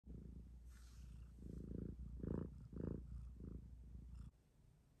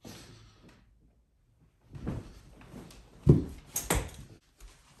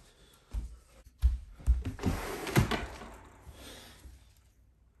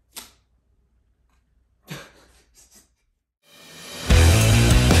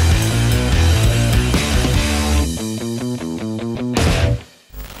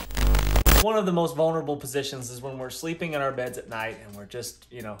of the most vulnerable positions is when we're sleeping in our beds at night and we're just,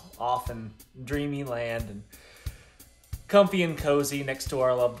 you know, off in dreamy land and comfy and cozy next to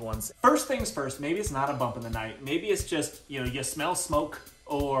our loved ones. First things first, maybe it's not a bump in the night. Maybe it's just, you know, you smell smoke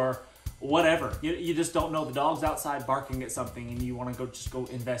or whatever. You just don't know. The dog's outside barking at something and you want to just go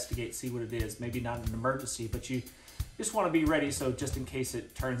investigate, see what it is. Maybe not an emergency, but you just want to be ready, so just in case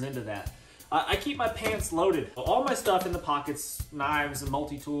it turns into that. I keep my pants loaded. All my stuff in the pockets, knives and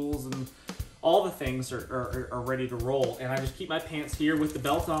multi-tools and all the things are ready to roll. And I just keep my pants here with the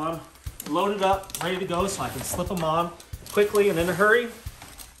belt on, loaded up, ready to go, so I can slip them on quickly and in a hurry.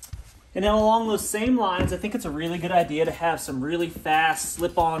 And then along those same lines, I think it's a really good idea to have some really fast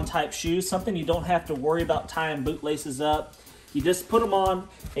slip-on type shoes, something you don't have to worry about tying bootlaces up. You just put them on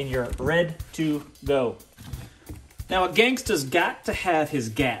and you're ready to go. Now a gangsta's got to have his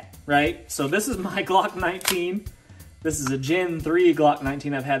gat, right? So this is my Glock 19. This is a Gen 3 Glock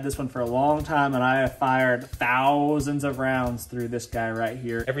 19. I've had this one for a long time, and I have fired thousands of rounds through this guy right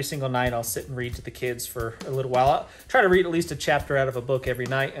here. Every single night, I'll sit and read to the kids for a little while. I'll try to read at least a chapter out of a book every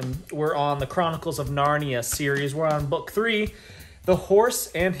night, and we're on the Chronicles of Narnia series. We're on book 3, The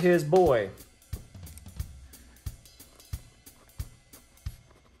Horse and His Boy.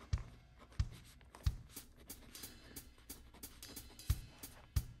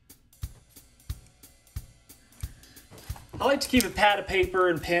 I like to keep a pad of paper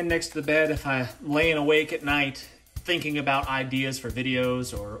and pen next to the bed if I'm laying awake at night thinking about ideas for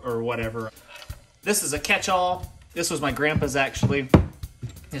videos or whatever. This is a catch-all. This was my grandpa's actually.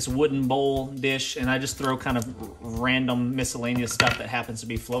 This wooden bowl dish, and I just throw kind of random miscellaneous stuff that happens to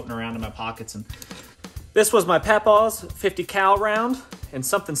be floating around in my pockets. And this was my Papa's 50 cal round, and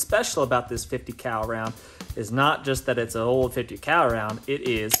something special about this 50 cal round is not just that it's an old 50 cal round, it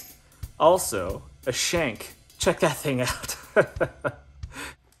is also a shank. Check that thing out.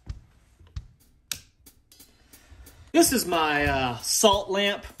 This is my salt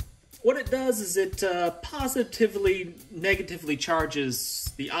lamp. What it does is it positively, negatively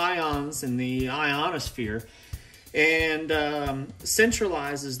charges the ions in the ionosphere and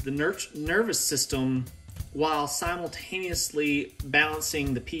centralizes the nervous system while simultaneously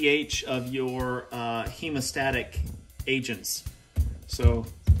balancing the pH of your hemostatic agents. So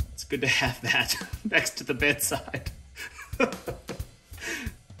it's good to have that next to the bedside.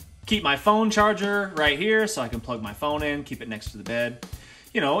 Keep my phone charger right here so I can plug my phone in, keep it next to the bed.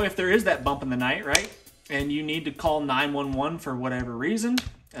 You know, if there is that bump in the night, right, and you need to call 911 for whatever reason,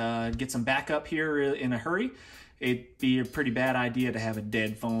 get some backup here in a hurry, it'd be a pretty bad idea to have a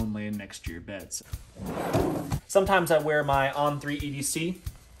dead phone laying next to your bed. So. Sometimes I wear my On3 EDC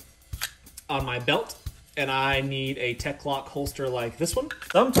on my belt, and I need a Tech Lock holster like this one.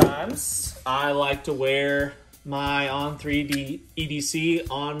 Sometimes I like to wear my On3 EDC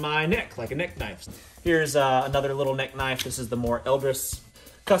on my neck, like a neck knife. Here's another little neck knife. This is the more Eldris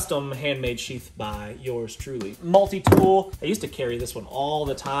custom handmade sheath by yours truly. Multi-tool. I used to carry this one all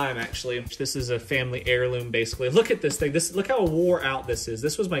the time, actually. This is a family heirloom, basically. Look at this thing. Look how wore out this is.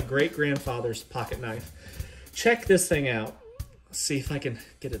 This was my great-grandfather's pocket knife. Check this thing out. Let's see if I can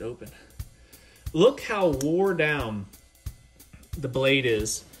get it open. Look how wore down the blade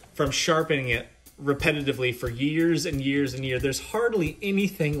is from sharpening it repetitively for years and years and years. There's hardly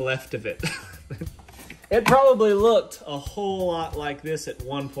anything left of it. It probably looked a whole lot like this at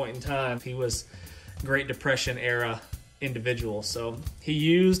one point in time. He was Great Depression era individual, so he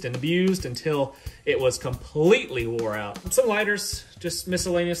used and abused until it was completely wore out. Some lighters, just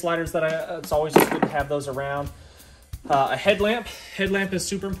miscellaneous lighters that it's always just good to have those around. A headlamp. Headlamp is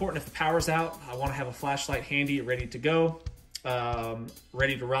super important if the power's out. I want to have a flashlight handy, ready to go.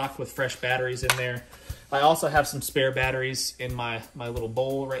 Ready to rock with fresh batteries in there. I also have some spare batteries in my little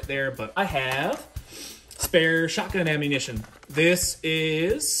bowl right there, but I have spare shotgun ammunition. This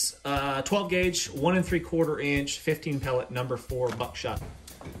is 12 gauge, 1 3/4 inch, 15 pellet, number 4 buckshot.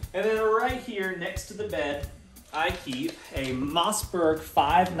 And then right here next to the bed, I keep a Mossberg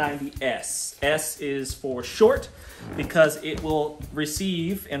 590S. S is for short because it will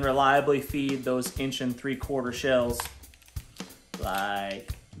receive and reliably feed those 1 3/4 shells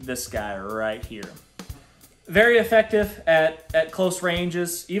like this guy right here. Very effective at close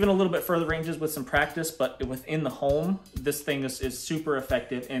ranges, even a little bit further ranges with some practice, but within the home, this thing is super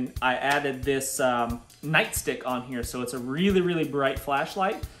effective. And I added this nightstick on here, so it's a really, really bright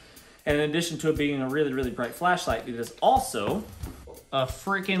flashlight. And in addition to it being a really, really bright flashlight, it is also a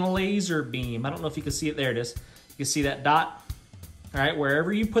freaking laser beam. I don't know if you can see it. There it is. You can see that dot. All right,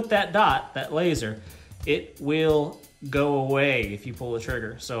 wherever you put that dot, that laser, it will go away if you pull the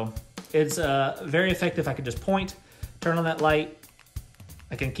trigger. So it's very effective. I can just point, turn on that light,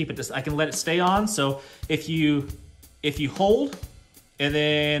 I can keep it, I can let it stay on. So if you hold and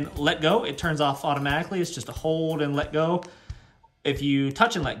then let go, it turns off automatically. It's just a hold and let go. If you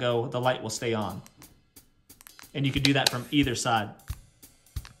touch and let go, the light will stay on. And you can do that from either side.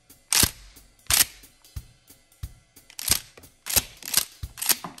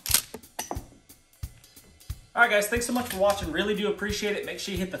 All right, guys, thanks so much for watching. Really do appreciate it. Make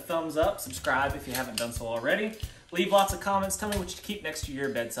sure you hit the thumbs up, subscribe if you haven't done so already. Leave lots of comments. Tell me what you keep next to your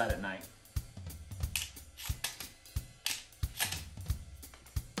bedside at night.